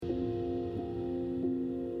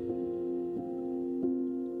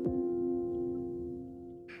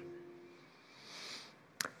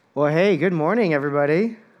Well, hey, good morning,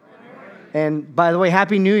 everybody. And by the way,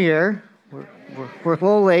 Happy New Year. We're a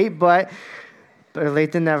little late, but better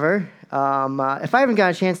late than never. If I haven't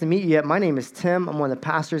got a chance to meet you yet, my name is Tim. I'm one of the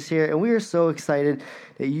pastors here, and we are so excited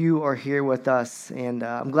that you are here with us. And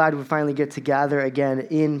I'm glad we finally get to gather again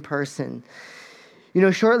in person. You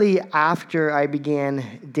know, shortly after I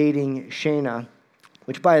began dating Shayna,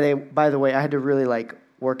 which by the way, I had to really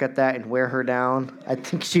work at that and wear her down. I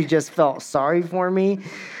think she just felt sorry for me.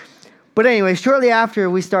 But anyway, shortly after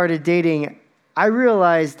we started dating, I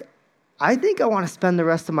realized I think I want to spend the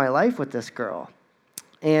rest of my life with this girl.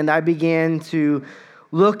 And I began to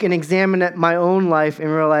look and examine at my own life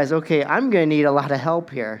and realize, okay, I'm going to need a lot of help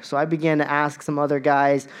here. So I began to ask some other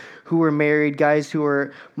guys who were married, guys who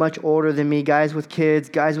were much older than me, guys with kids,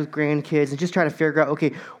 guys with grandkids, and just try to figure out,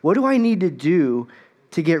 okay, what do I need to do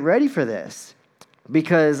to get ready for this?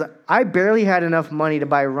 Because I barely had enough money to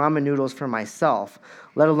buy ramen noodles for myself,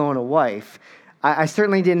 let alone a wife. I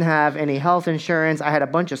certainly didn't have any health insurance. I had a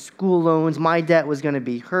bunch of school loans. My debt was going to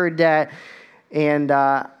be her debt. And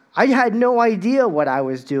I had no idea what I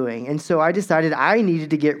was doing. And so I decided I needed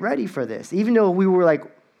to get ready for this. Even though we were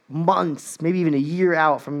months, maybe even a year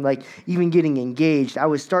out from even getting engaged, I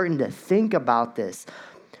was starting to think about this.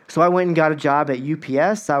 So I went and got a job at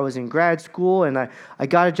UPS. I was in grad school, and I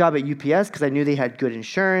got a job at UPS because I knew they had good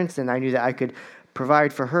insurance, and I knew that I could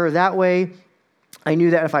provide for her that way. I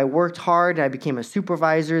knew that if I worked hard and I became a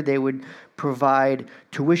supervisor, they would provide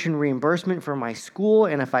tuition reimbursement for my school,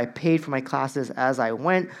 and if I paid for my classes as I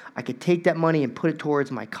went, I could take that money and put it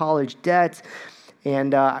towards my college debt.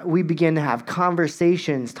 And we began to have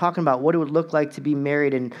conversations talking about what it would look like to be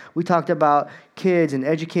married. And we talked about kids and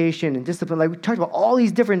education and discipline. We talked about all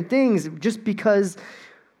these different things just because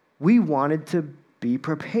we wanted to be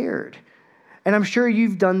prepared. And I'm sure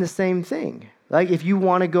you've done the same thing. If you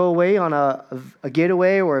want to go away on a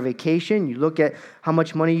getaway or a vacation, you look at how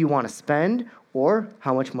much money you want to spend or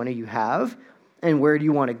how much money you have and where do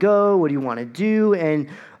you want to go, what do you want to do, and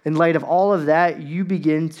in light of all of that, you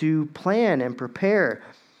begin to plan and prepare.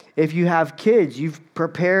 If you have kids, you've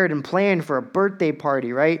prepared and planned for a birthday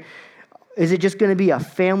party, right? Is it just going to be a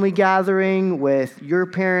family gathering with your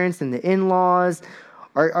parents and the in-laws?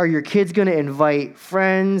 Are your kids going to invite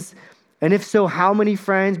friends? And if so, how many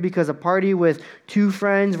friends? Because a party with 2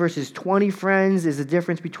 friends versus 20 friends is the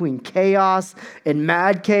difference between chaos and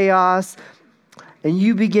mad chaos. And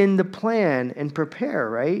you begin to plan and prepare,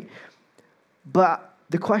 right? But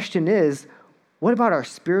the question is, what about our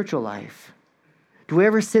spiritual life? Do we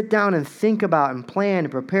ever sit down and think about and plan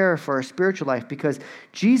and prepare for our spiritual life? Because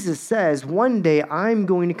Jesus says, one day I'm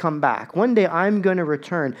going to come back. One day I'm going to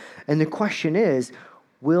return. And the question is,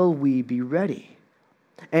 will we be ready?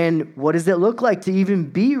 And what does it look like to even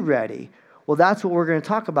be ready? Well, that's what we're going to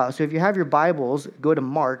talk about. So if you have your Bibles, go to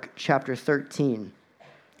Mark chapter 13.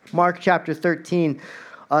 Mark chapter 13,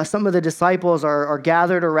 some of the disciples are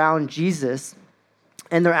gathered around Jesus,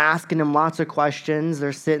 and they're asking him lots of questions.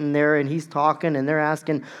 They're sitting there, and he's talking, and they're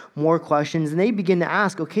asking more questions. And they begin to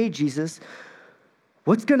ask, okay, Jesus,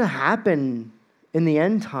 what's going to happen in the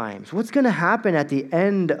end times? What's going to happen at the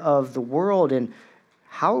end of the world? And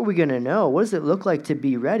how are we going to know? What does it look like to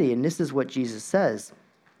be ready? And this is what Jesus says.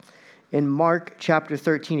 In Mark chapter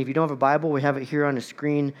 13, if you don't have a Bible, we have it here on the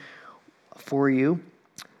screen for you.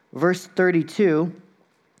 Verse 32,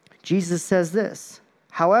 Jesus says this,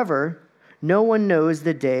 however, no one knows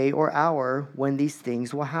the day or hour when these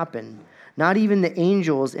things will happen, not even the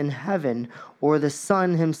angels in heaven or the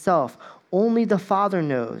Son himself. Only the Father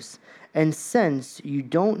knows. And since you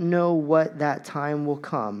don't know what that time will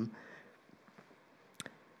come,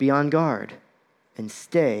 be on guard and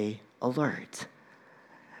stay alert.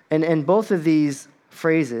 And both of these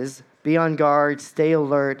phrases, be on guard, stay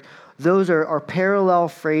alert, those are parallel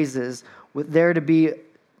phrases with there to be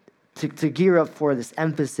to gear up for this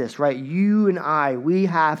emphasis, right? You and I, we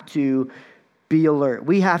have to be alert.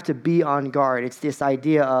 We have to be on guard. It's this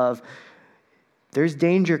idea of there's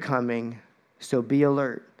danger coming, so be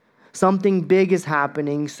alert. Something big is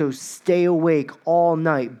happening, so stay awake all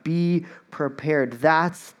night. Be prepared.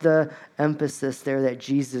 That's the emphasis there that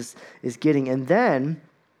Jesus is getting. And then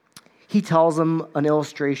he tells them an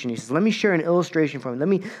illustration. He says, let me share an illustration for him. Let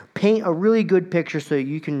me paint a really good picture so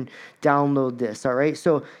you can download this, all right?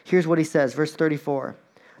 So here's what he says, verse 34.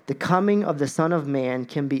 The coming of the Son of Man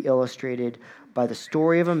can be illustrated by the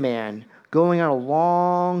story of a man going on a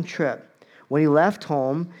long trip. When he left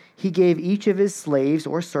home, he gave each of his slaves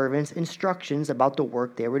or servants instructions about the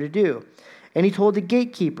work they were to do. And he told the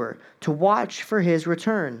gatekeeper to watch for his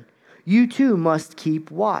return. You too must keep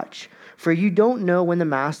watch, for you don't know when the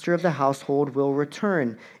master of the household will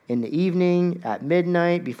return, in the evening, at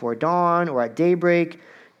midnight, before dawn, or at daybreak.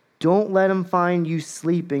 Don't let him find you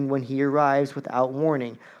sleeping when he arrives without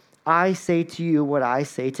warning. I say to you what I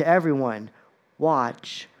say to everyone.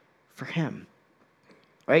 Watch for him.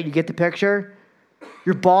 Right? You get the picture?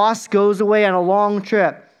 Your boss goes away on a long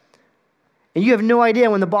trip, and you have no idea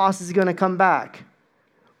when the boss is going to come back.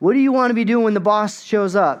 What do you want to be doing when the boss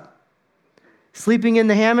shows up? Sleeping in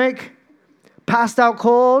the hammock? Passed out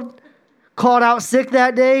cold? Called out sick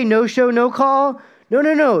that day? No show, no call?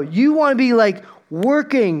 No. You want to be like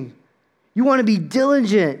working. You want to be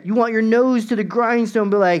diligent. You want your nose to the grindstone,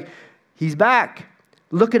 be like, he's back.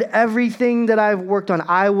 Look at everything that I've worked on.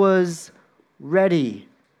 I was ready.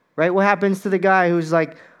 Right? What happens to the guy who's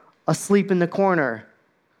like asleep in the corner?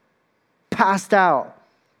 Passed out.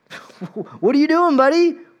 What are you doing,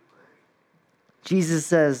 buddy? Jesus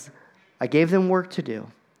says, I gave them work to do.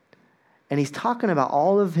 And he's talking about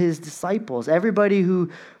all of his disciples, everybody who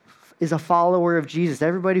is a follower of Jesus,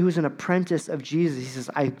 everybody who's an apprentice of Jesus. He says,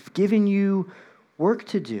 I've given you work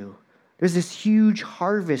to do. There's this huge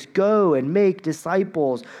harvest. Go and make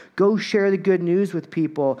disciples. Go share the good news with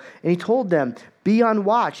people. And he told them, be on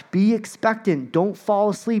watch. Be expectant. Don't fall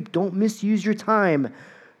asleep. Don't misuse your time.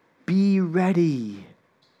 Be ready.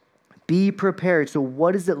 Be prepared. So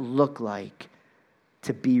what does it look like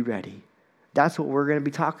to be ready? That's what we're going to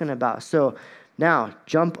be talking about. So now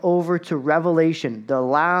jump over to Revelation, the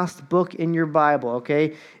last book in your Bible,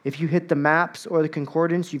 okay? If you hit the maps or the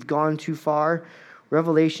concordance, you've gone too far.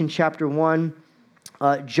 Revelation chapter 1,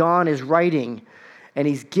 John is writing, and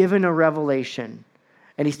he's given a revelation.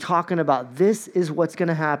 And he's talking about this is what's going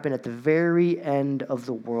to happen at the very end of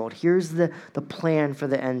the world. Here's the plan for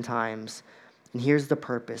the end times. And here's the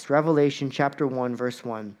purpose. Revelation chapter 1, verse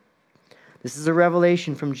 1. This is a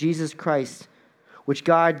revelation from Jesus Christ, which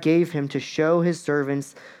God gave him to show his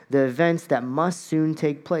servants the events that must soon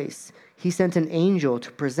take place. He sent an angel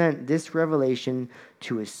to present this revelation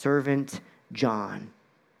to his servant John.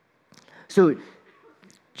 So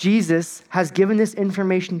Jesus has given this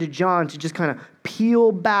information to John to just kind of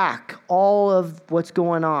peel back all of what's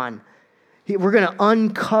going on. We're going to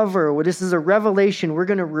uncover, this is a revelation, we're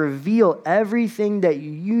going to reveal everything that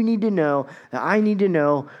you need to know, that I need to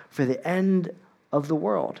know for the end of the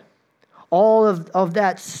world. All of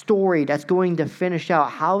that story that's going to finish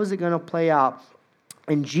out, how is it going to play out?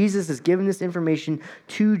 And Jesus has given this information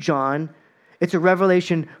to John. It's a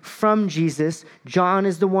revelation from Jesus. John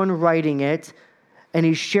is the one writing it, and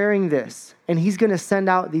he's sharing this. And he's going to send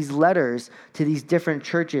out these letters to these different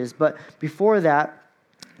churches. But before that,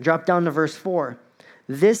 drop down to verse 4.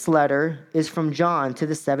 This letter is from John to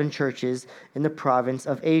the 7 churches in the province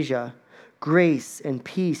of Asia. Grace and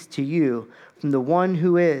peace to you from the one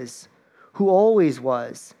who is, who always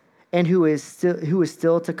was, and who is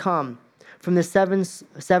still to come, from the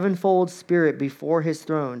sevenfold Spirit before his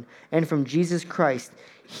throne, and from Jesus Christ.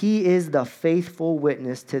 He is the faithful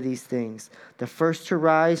witness to these things, the first to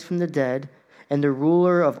rise from the dead, and the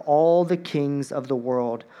ruler of all the kings of the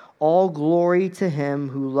world. All glory to him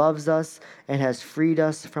who loves us and has freed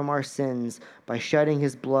us from our sins by shedding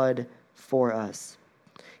his blood for us.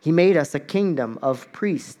 He made us a kingdom of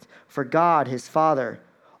priests for God his Father.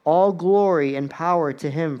 All glory and power to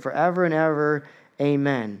him forever and ever.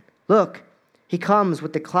 Amen. Look, he comes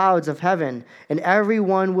with the clouds of heaven, and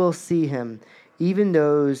everyone will see him, even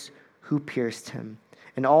those who pierced him.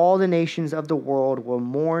 And all the nations of the world will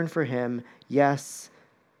mourn for him. Yes,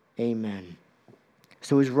 amen.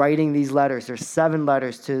 So he's writing these letters. There's 7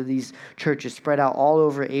 letters to these churches spread out all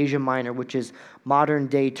over Asia Minor, which is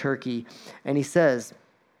modern-day Turkey. And he says,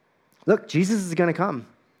 look, Jesus is going to come.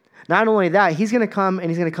 Not only that, he's going to come, and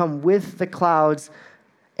he's going to come with the clouds,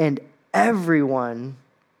 and everyone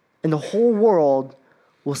in the whole world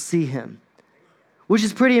will see him, which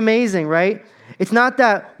is pretty amazing, right? It's not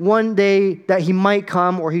that one day that he might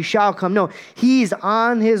come or he shall come. No, he's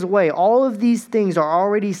on his way. All of these things are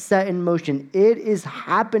already set in motion. It is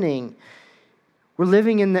happening. We're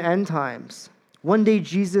living in the end times. One day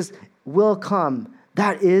Jesus will come.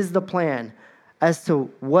 That is the plan. As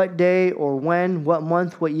to what day or when, what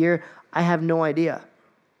month, what year, I have no idea.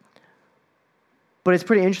 But it's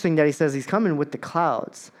pretty interesting that he says he's coming with the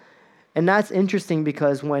clouds. And that's interesting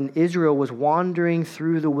because when Israel was wandering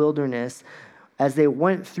through the wilderness, as they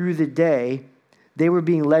went through the day, they were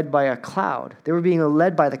being led by a cloud. They were being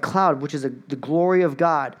led by the cloud, which is the glory of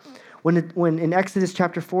God. When in Exodus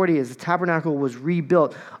chapter 40, as the tabernacle was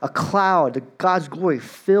rebuilt, a cloud, God's glory,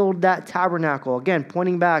 filled that tabernacle. Again,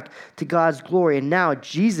 pointing back to God's glory. And now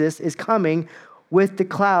Jesus is coming with the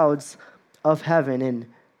clouds of heaven. And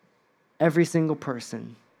Every single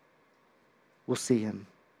person will see him.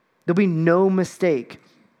 There'll be no mistake.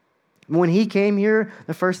 When he came here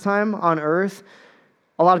the first time on earth,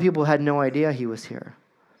 a lot of people had no idea he was here.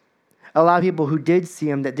 A lot of people who did see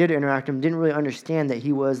him, that did interact with him, didn't really understand that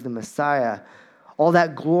he was the Messiah. All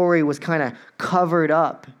that glory was kind of covered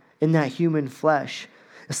up in that human flesh.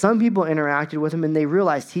 Some people interacted with him and they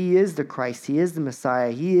realized he is the Christ, he is the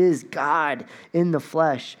Messiah, he is God in the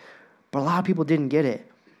flesh. But a lot of people didn't get it.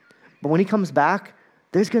 But when he comes back,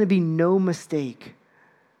 there's going to be no mistake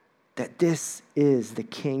that this is the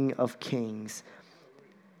King of Kings.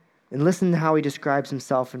 And listen to how he describes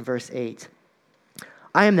himself in verse 8.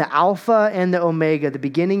 I am the Alpha and the Omega, the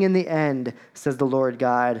beginning and the end, says the Lord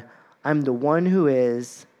God. I'm the one who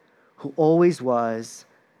is, who always was,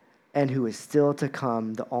 and who is still to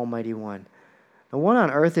come, the Almighty One. The one on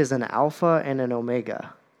earth is an Alpha and an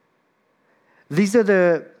Omega. These are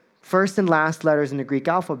the first and last letters in the Greek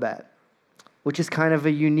alphabet, which is kind of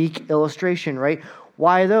a unique illustration, right?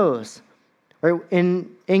 Why those? Right? In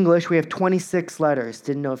English, we have 26 letters.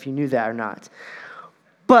 Didn't know if you knew that or not.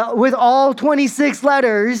 But with all 26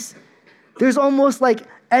 letters, there's almost like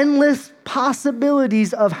endless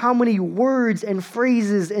possibilities of how many words and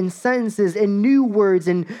phrases and sentences and new words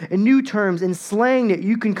and new terms and slang that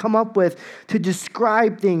you can come up with to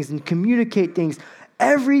describe things and communicate things.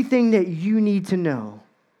 Everything that you need to know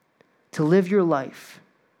to live your life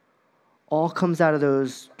all comes out of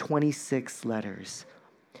those 26 letters.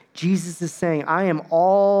 Jesus is saying, I am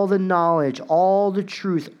all the knowledge, all the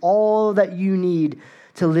truth, all that you need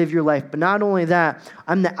to live your life. But not only that,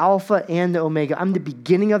 I'm the Alpha and the Omega. I'm the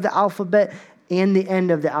beginning of the alphabet and the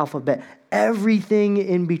end of the alphabet. Everything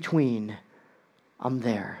in between, I'm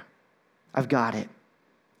there. I've got it.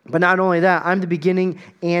 But not only that, I'm the beginning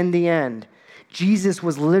and the end. Jesus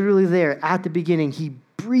was literally there at the beginning. He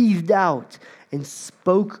breathed out and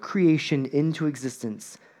spoke creation into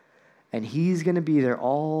existence. And he's going to be there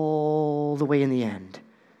all the way in the end.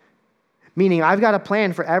 Meaning, I've got a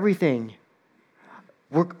plan for everything.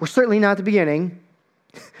 We're certainly not at the beginning.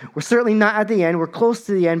 We're certainly not at the end. We're close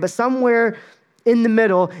to the end, but somewhere in the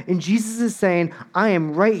middle, and Jesus is saying, I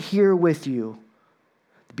am right here with you.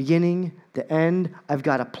 The beginning, the end, I've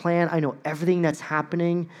got a plan. I know everything that's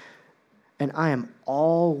happening, and I am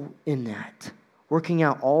all in that, working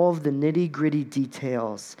out all of the nitty-gritty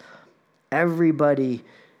details. Everybody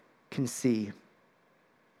can see.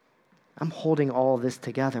 I'm holding all of this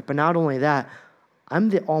together. But not only that, I'm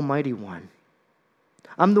the Almighty One.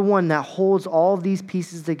 I'm the one that holds all of these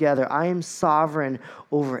pieces together. I am sovereign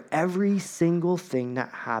over every single thing that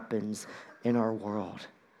happens in our world.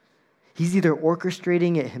 He's either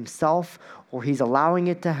orchestrating it himself or he's allowing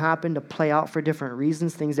it to happen, to play out for different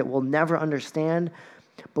reasons, things that we'll never understand.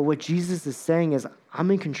 But what Jesus is saying is,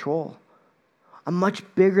 I'm in control. I'm much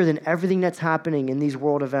bigger than everything that's happening in these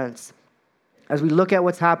world events. As we look at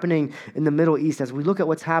what's happening in the Middle East, as we look at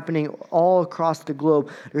what's happening all across the globe,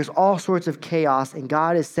 there's all sorts of chaos. And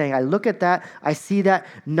God is saying, I look at that, I see that,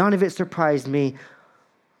 none of it surprised me.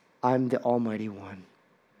 I'm the Almighty One.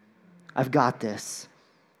 I've got this.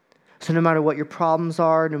 So no matter what your problems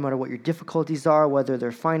are, no matter what your difficulties are, whether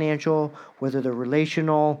they're financial, whether they're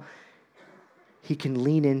relational, he can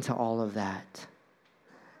lean into all of that.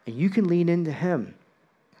 And you can lean into him.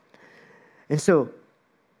 And so,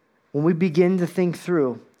 when we begin to think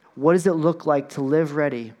through, what does it look like to live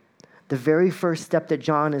ready? The very first step that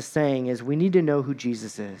John is saying is we need to know who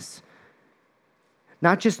Jesus is.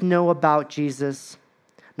 Not just know about Jesus,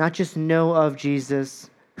 not just know of Jesus,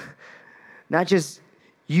 not just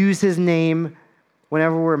use his name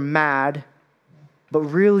whenever we're mad, but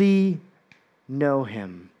really know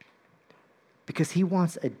him. Because he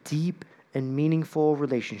wants a deep and meaningful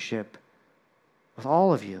relationship with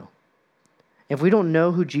all of you. If we don't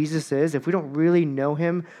know who Jesus is, if we don't really know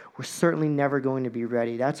him, we're certainly never going to be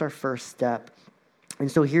ready. That's our first step. And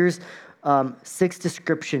so here's 6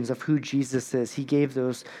 descriptions of who Jesus is. He gave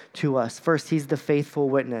those to us. First, he's the faithful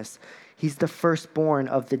witness. He's the firstborn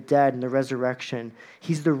of the dead and the resurrection.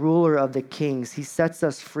 He's the ruler of the kings. He sets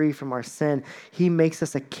us free from our sin. He makes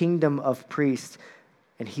us a kingdom of priests,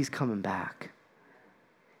 and he's coming back.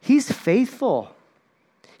 He's faithful.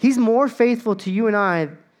 He's more faithful to you and I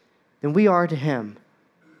than we are to him.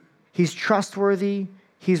 He's trustworthy.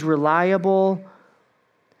 He's reliable.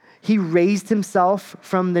 He raised himself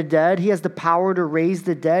from the dead. He has the power to raise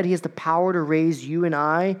the dead. He has the power to raise you and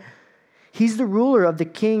I. He's the ruler of the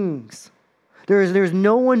kings. There's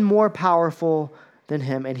no one more powerful than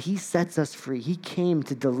him, and he sets us free. He came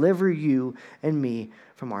to deliver you and me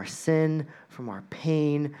from our sin, from our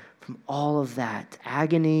pain, from all of that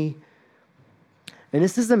agony. And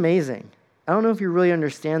this is amazing. I don't know if you really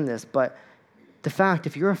understand this, but the fact,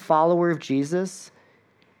 if you're a follower of Jesus,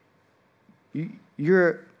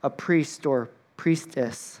 you're a priest or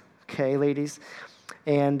priestess, okay, ladies?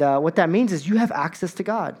 And what that means is you have access to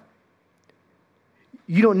God.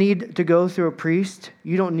 You don't need to go through a priest.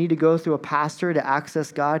 You don't need to go through a pastor to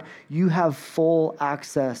access God. You have full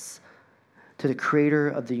access to the creator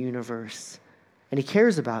of the universe. And he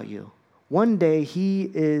cares about you. One day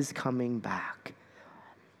he is coming back.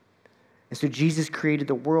 And so Jesus created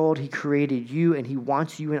the world. He created you, and he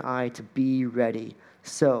wants you and I to be ready.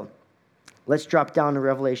 So let's drop down to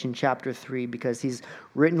Revelation chapter 3 because he's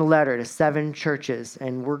written a letter to 7 churches,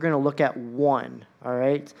 and we're going to look at one, all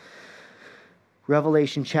right?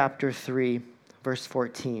 Revelation chapter 3, verse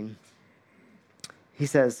 14. He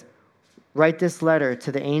says, "Write this letter to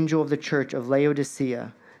the angel of the church of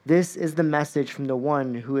Laodicea. This is the message from the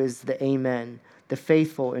one who is the Amen, the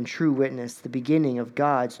faithful and true witness, the beginning of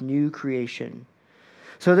God's new creation."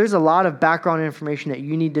 So there's a lot of background information that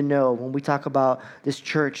you need to know when we talk about this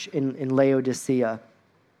church in Laodicea.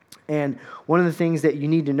 And one of the things that you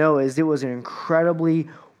need to know is it was an incredibly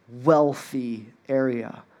wealthy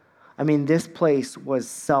area. I mean, this place was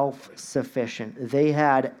self-sufficient. They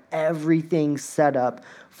had everything set up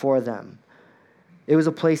for them. It was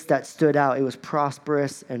a place that stood out. It was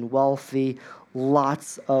prosperous and wealthy,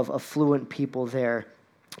 lots of affluent people there.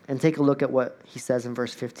 And take a look at what he says in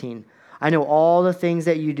verse 15. "I know all the things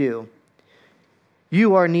that you do.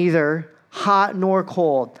 You are neither hot nor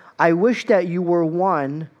cold. I wish that you were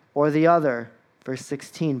one or the other." Verse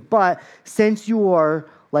 16. "But since you are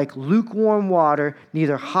like lukewarm water,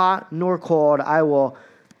 neither hot nor cold, I will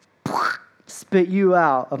spit you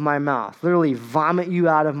out of my mouth." Literally vomit you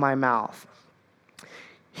out of my mouth.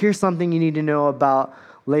 Here's something you need to know about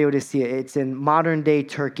Laodicea. It's in modern-day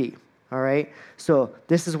Turkey, all right? So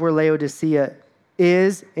this is where Laodicea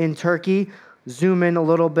is in Turkey. Zoom in a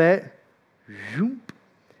little bit.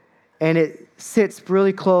 And it sits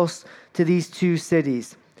really close to these 2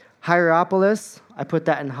 cities. Hierapolis, I put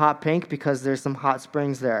that in hot pink because there's some hot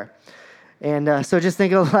springs there. And so just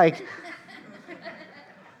think of like,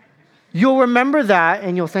 you'll remember that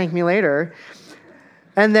and you'll thank me later.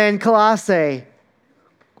 And then Colossae,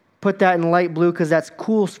 put that in light blue because that's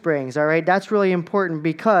cool springs, all right? That's really important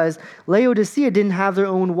because Laodicea didn't have their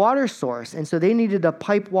own water source, and so they needed to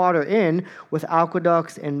pipe water in with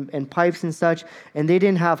aqueducts and pipes and such, and they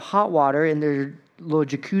didn't have hot water in their little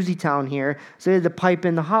jacuzzi town here, so they had to pipe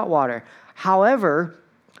in the hot water. However,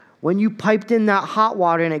 when you piped in that hot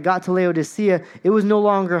water and it got to Laodicea, it was no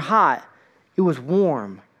longer hot. It was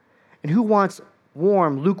warm. And who wants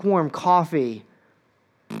warm, lukewarm coffee?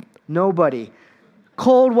 Nobody.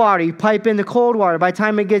 Cold water, you pipe in the cold water. By the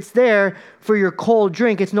time it gets there for your cold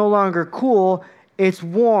drink, it's no longer cool, it's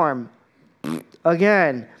warm.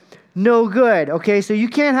 Again, no good, okay? So you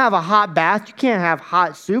can't have a hot bath, you can't have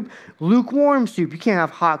hot soup, lukewarm soup. You can't have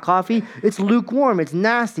hot coffee, it's lukewarm, it's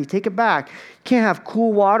nasty, take it back. You can't have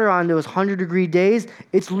cool water on those 100-degree days,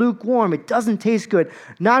 it's lukewarm, it doesn't taste good.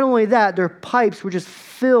 Not only that, their pipes were just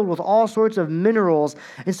filled with all sorts of minerals,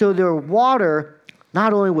 and so their water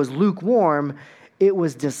not only was lukewarm, it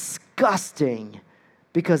was disgusting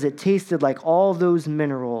because it tasted like all those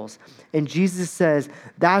minerals. And Jesus says,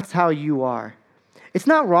 that's how you are. It's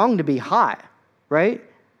not wrong to be hot, right?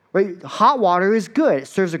 Hot water is good. It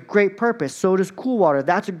serves a great purpose. So does cool water.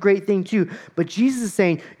 That's a great thing too. But Jesus is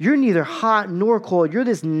saying, you're neither hot nor cold. You're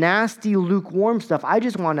this nasty, lukewarm stuff. I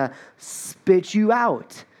just want to spit you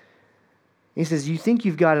out. He says, you think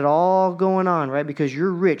you've got it all going on, right? Because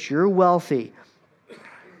you're rich, you're wealthy.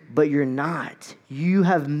 But you're not. You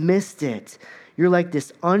have missed it. You're like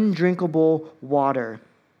this undrinkable water.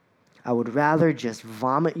 I would rather just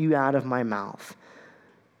vomit you out of my mouth.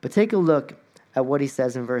 But take a look at what he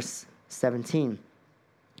says in verse 17.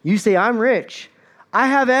 You say, I'm rich. I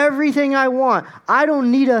have everything I want. I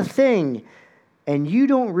don't need a thing. And you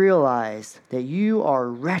don't realize that you are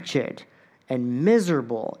wretched and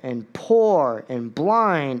miserable and poor and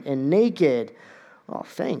blind and naked. Oh,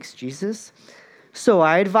 thanks, Jesus. So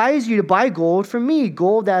I advise you to buy gold from me,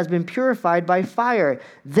 gold that has been purified by fire.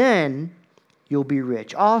 Then you'll be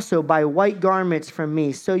rich. Also buy white garments from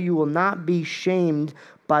me, so you will not be shamed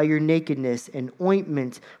by your nakedness, and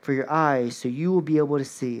ointment for your eyes, so you will be able to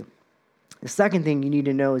see. The second thing you need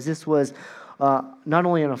to know is this was not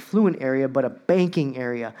only an affluent area, but a banking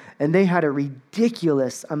area. And they had a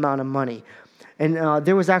ridiculous amount of money. And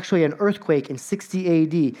there was actually an earthquake in 60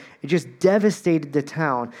 AD. It just devastated the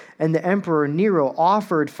town. And the emperor Nero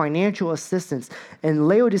offered financial assistance. And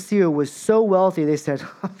Laodicea was so wealthy, they said,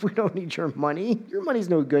 we don't need your money. Your money's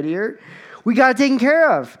no good here. we got it taken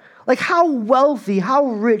care of. Like, how wealthy, how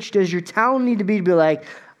rich does your town need to be like,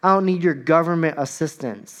 I don't need your government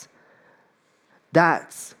assistance?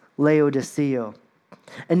 That's Laodicea.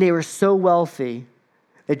 And they were so wealthy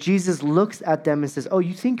that Jesus looks at them and says, oh,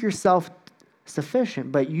 you think you're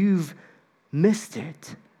self-sufficient, but you've missed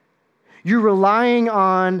it. You're relying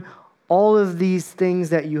on all of these things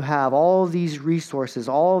that you have, all of these resources,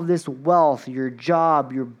 all of this wealth, your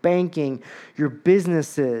job, your banking, your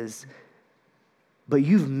businesses, but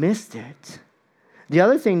you've missed it. The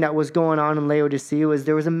other thing that was going on in Laodicea was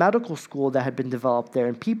there was a medical school that had been developed there,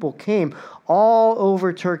 and people came all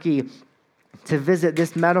over Turkey to visit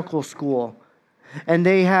this medical school. And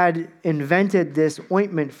they had invented this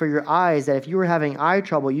ointment for your eyes that if you were having eye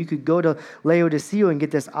trouble, you could go to Laodicea and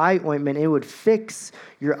get this eye ointment. And it would fix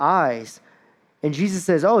your eyes. And Jesus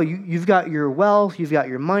says, oh, you've got your wealth, you've got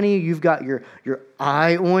your money, you've got your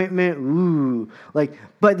eye ointment. Ooh.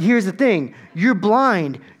 But here's the thing. You're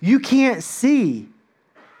blind. You can't see.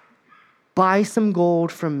 Buy some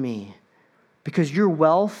gold from me, because your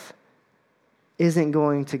wealth isn't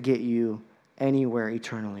going to get you anywhere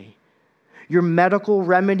eternally. Your medical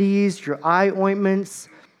remedies, your eye ointments,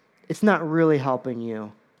 it's not really helping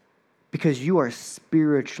you because you are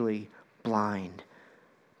spiritually blind.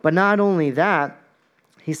 But not only that,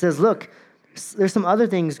 he says, look, there's some other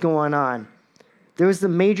things going on. There was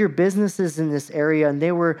some major businesses in this area, and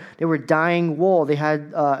they were dyeing wool. They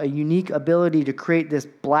had a unique ability to create this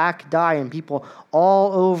black dye, and people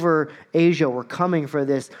all over Asia were coming for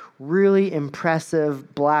this really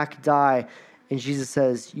impressive black dye. And Jesus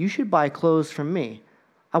says, you should buy clothes from me.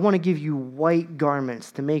 I want to give you white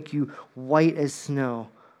garments to make you white as snow.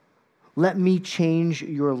 Let me change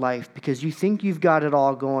your life, because you think you've got it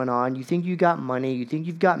all going on. You think you got money. You think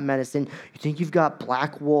you've got medicine. You think you've got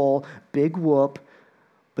black wool, big whoop,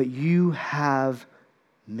 but you have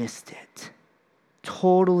missed it.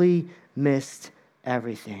 Totally missed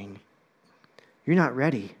everything. You're not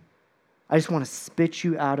ready. I just want to spit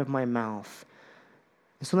you out of my mouth.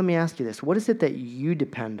 And so let me ask you this. What is it that you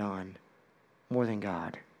depend on more than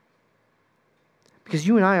God? Because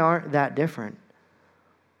you and I aren't that different.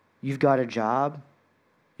 You've got a job.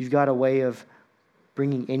 You've got a way of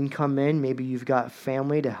bringing income in. Maybe you've got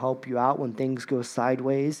family to help you out when things go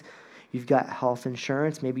sideways. You've got health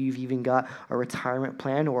insurance. Maybe you've even got a retirement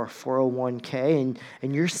plan or a 401k,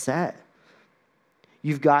 and you're set.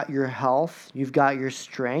 You've got your health. You've got your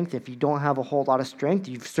strength. If you don't have a whole lot of strength,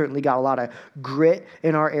 you've certainly got a lot of grit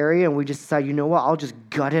in our area, and we just decide, you know what, I'll just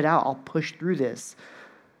gut it out. I'll push through this.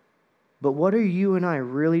 But what are you and I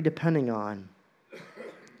really depending on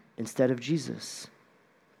instead of Jesus?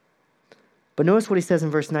 But notice what he says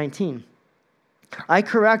in verse 19. I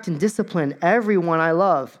correct and discipline everyone I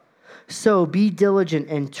love. So be diligent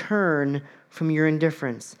and turn from your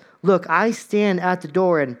indifference. Look, I stand at the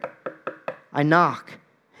door and I knock.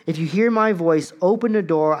 If you hear my voice, open the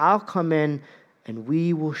door, I'll come in, and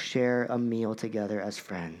we will share a meal together as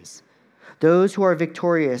friends. Those who are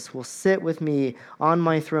victorious will sit with me on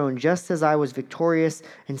my throne, just as I was victorious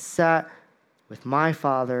and sat with my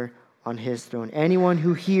Father on his throne. Anyone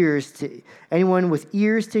with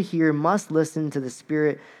ears to hear must listen to the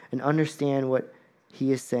Spirit and understand what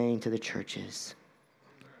he is saying to the churches.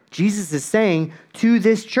 Jesus is saying to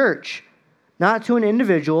this church, not to an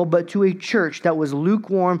individual, but to a church that was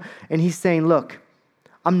lukewarm. And he's saying, look,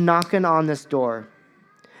 I'm knocking on this door.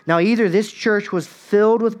 Now, either this church was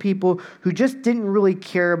filled with people who just didn't really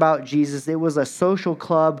care about Jesus. It was a social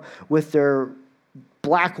club with their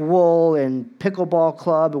black wool and pickleball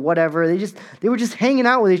club or whatever. They were just hanging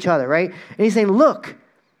out with each other, right? And he's saying, look,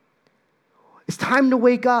 it's time to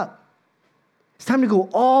wake up. It's time to go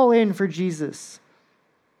all in for Jesus,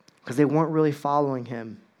 because they weren't really following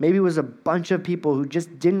him. Maybe it was a bunch of people who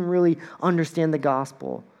just didn't really understand the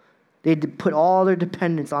gospel. They'd put all their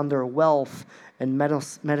dependence on their wealth and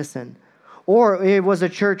medicine. Or it was a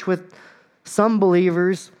church with some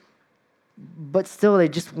believers, but still they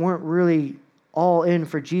just weren't really all in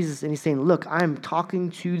for Jesus. And he's saying, look, I'm talking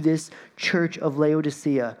to this church of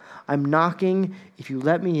Laodicea. I'm knocking. If you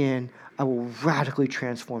let me in, I will radically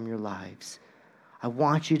transform your lives. I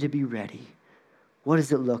want you to be ready. What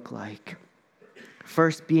does it look like?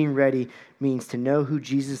 First, being ready means to know who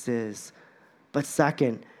Jesus is. But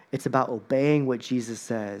second, it's about obeying what Jesus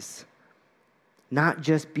says. Not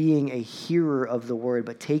just being a hearer of the word,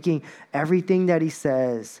 but taking everything that he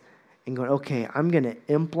says and going, okay, I'm going to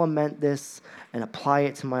implement this and apply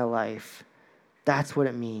it to my life. That's what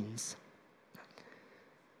it means.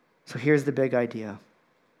 So here's the big idea.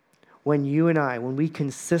 When we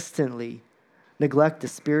consistently neglect the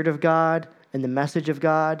Spirit of God and the message of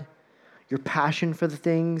God, your passion for the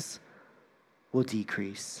things, will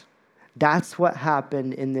decrease. That's what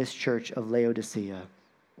happened in this church of Laodicea.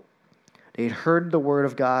 They had heard the word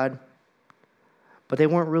of God, but they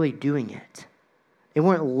weren't really doing it. They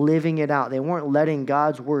weren't living it out. They weren't letting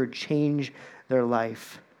God's word change their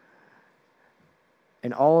life.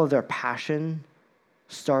 And all of their passion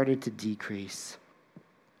started to decrease.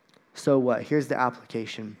 So what? Here's the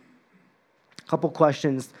application. A couple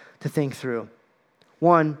questions to think through.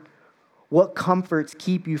 One, what comforts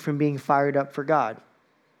keep you from being fired up for God?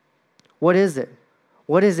 What is it?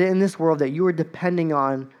 What is it in this world that you are depending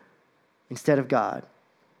on instead of God?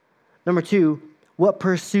 Number two, what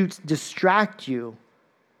pursuits distract you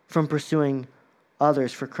from pursuing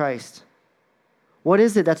others for Christ? What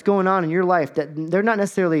is it that's going on in your life that they're not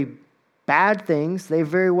necessarily bad things? They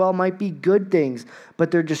very well might be good things,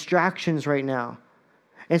 but they're distractions right now.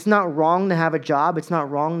 And it's not wrong to have a job. It's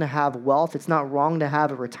not wrong to have wealth. It's not wrong to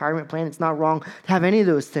have a retirement plan. It's not wrong to have any of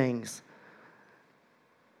those things.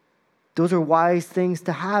 Those are wise things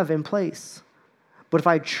to have in place. But if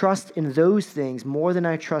I trust in those things more than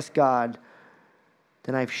I trust God,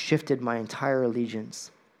 then I've shifted my entire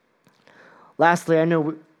allegiance. Lastly, I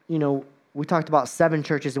know, we talked about 7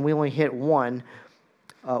 churches and we only hit 1.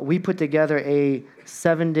 We put together a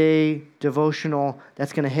 7-day devotional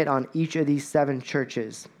that's going to hit on each of these 7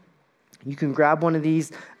 churches. You can grab one of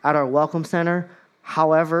these at our Welcome Center.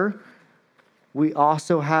 However, we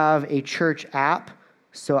also have a church app.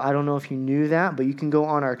 So I don't know if you knew that, but you can go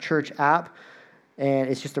on our church app, and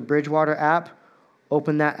it's just a Bridgewater app.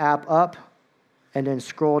 Open that app up, and then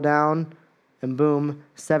scroll down, and boom,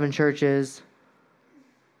 7 churches.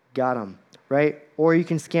 Got them, right? Or you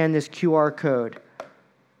can scan this QR code.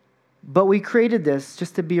 But we created this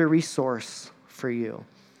just to be a resource for you.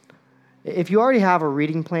 If you already have a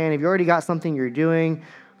reading plan, if you already got something you're doing,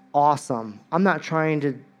 awesome. I'm not trying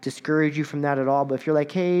to discourage you from that at all, but if you're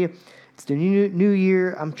like, hey, it's the new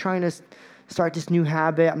year, I'm trying to start this new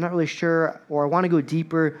habit, I'm not really sure, or I want to go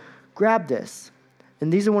deeper, grab this.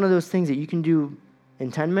 And these are one of those things that you can do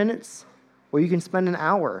in 10 minutes, or you can spend an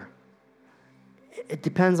hour. It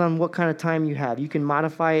depends on what kind of time you have. You can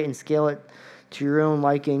modify it and scale it to your own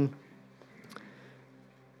liking.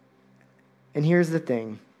 And here's the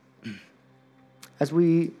thing. As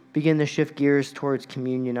we begin to shift gears towards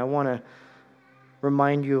communion, I want to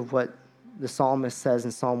remind you of what the psalmist says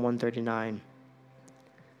in Psalm 139.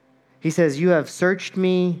 He says, "You have searched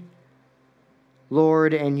me,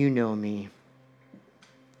 Lord, and you know me."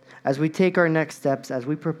 As we take our next steps, as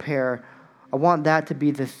we prepare, I want that to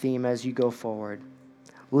be the theme as you go forward.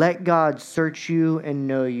 Let God search you and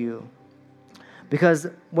know you. Because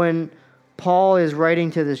when Paul is writing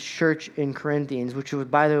to this church in Corinthians, which was,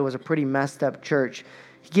 by the way, was a pretty messed up church,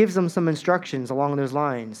 he gives them some instructions along those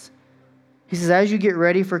lines. He says, as you get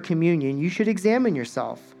ready for communion, you should examine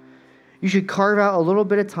yourself. You should carve out a little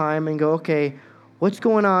bit of time and go, okay, what's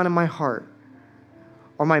going on in my heart?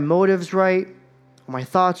 Are my motives right? Are my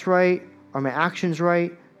thoughts right? Are my actions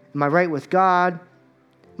right? Am I right with God?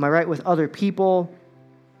 Am I right with other people?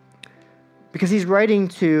 Because he's writing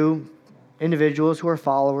to individuals who are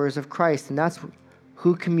followers of Christ, and that's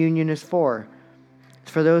who communion is for.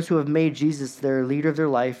 It's for those who have made Jesus their leader of their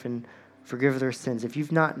life and forgive their sins. If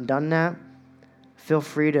you've not done that, feel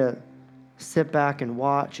free to sit back and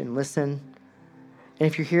watch and listen. And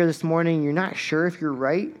if you're here this morning, you're not sure if you're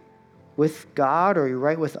right with God or you're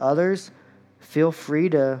right with others, feel free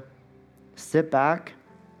to sit back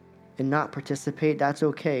and not participate. That's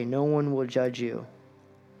okay. No one will judge you.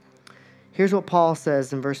 Here's what Paul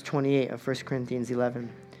says in verse 28 of 1 Corinthians 11.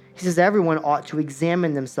 He says, everyone ought to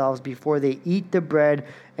examine themselves before they eat the bread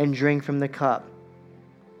and drink from the cup.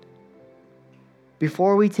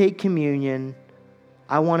 Before we take communion,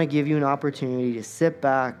 I want to give you an opportunity to sit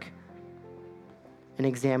back and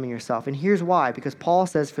examine yourself. And here's why. Because Paul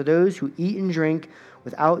says, for those who eat and drink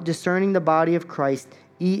without discerning the body of Christ,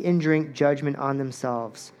 eat and drink judgment on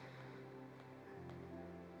themselves.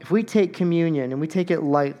 If we take communion and we take it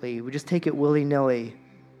lightly, we just take it willy-nilly,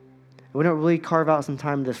 we don't really carve out some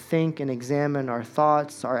time to think and examine our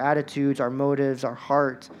thoughts, our attitudes, our motives, our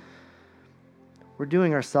heart, we're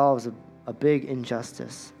doing ourselves a big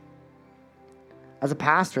injustice. As a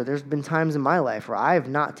pastor, there's been times in my life where I have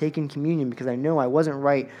not taken communion because I know I wasn't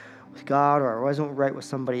right with God or I wasn't right with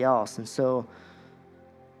somebody else. And so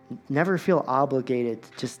never feel obligated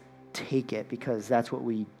to just take it because that's what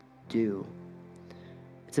we do.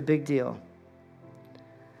 It's a big deal.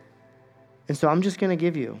 And so I'm just going to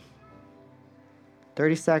give you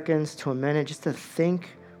 30 seconds to a minute just to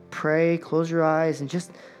think, pray, close your eyes, and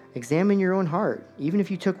just examine your own heart. Even if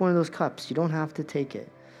you took one of those cups, you don't have to take it.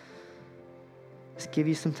 Just give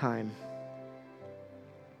you some time.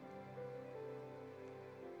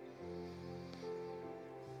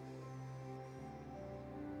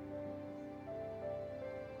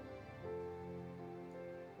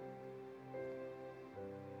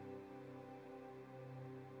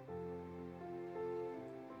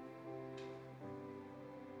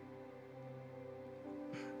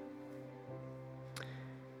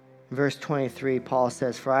 In verse 23, Paul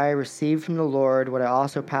says, "For I received from the Lord what I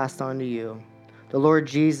also passed on to you. The Lord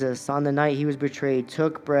Jesus, on the night he was betrayed,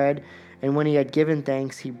 took bread, and when he had given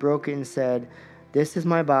thanks, he broke it and said, 'This is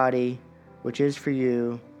my body, which is for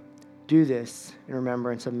you. Do this in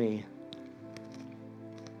remembrance of me.'"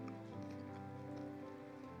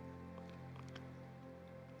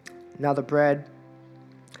 Now the bread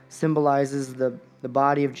symbolizes the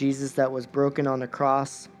body of Jesus that was broken on the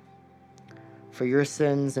cross for your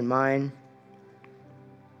sins and mine.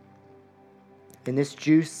 And this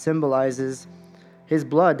juice symbolizes his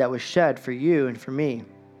blood that was shed for you and for me.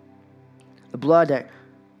 The blood that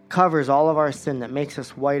covers all of our sin, that makes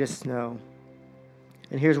us white as snow.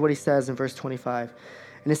 And here's what he says in verse 25.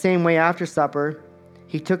 "In the same way, after supper,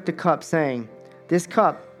 he took the cup, saying, 'This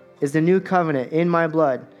cup is the new covenant in my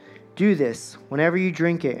blood. Do this whenever you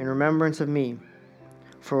drink it in remembrance of me.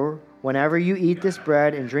 For whenever you eat this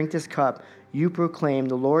bread and drink this cup, you proclaim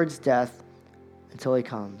the Lord's death until he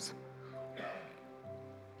comes.'"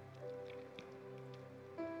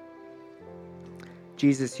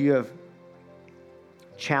 Jesus, you have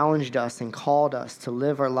challenged us and called us to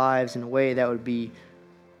live our lives in a way that would be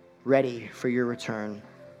ready for your return.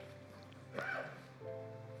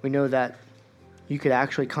 We know that you could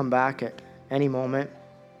actually come back at any moment.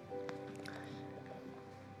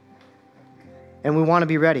 And we want to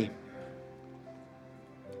be ready.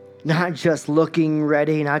 Not just looking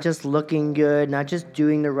ready, not just looking good, not just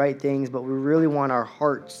doing the right things, but we really want our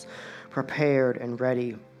hearts prepared and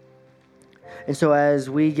ready. And so as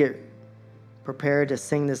we get prepared to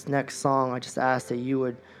sing this next song, I just ask that you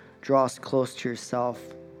would draw us close to yourself.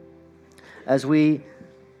 As we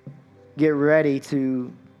get ready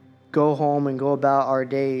to go home and go about our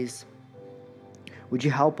days, would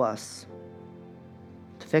you help us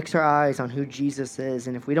to fix our eyes on who Jesus is?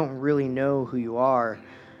 And if we don't really know who you are,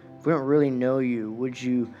 if we don't really know you, would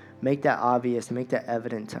you make that obvious and make that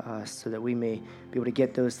evident to us so that we may be able to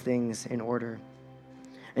get those things in order?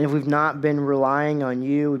 And if we've not been relying on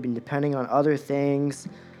you, we've been depending on other things,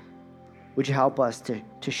 would you help us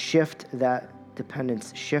to shift that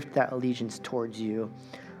dependence, shift that allegiance towards you?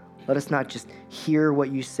 Let us not just hear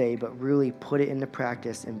what you say, but really put it into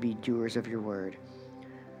practice and be doers of your word.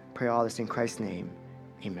 Pray all this in Christ's name.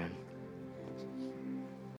 Amen.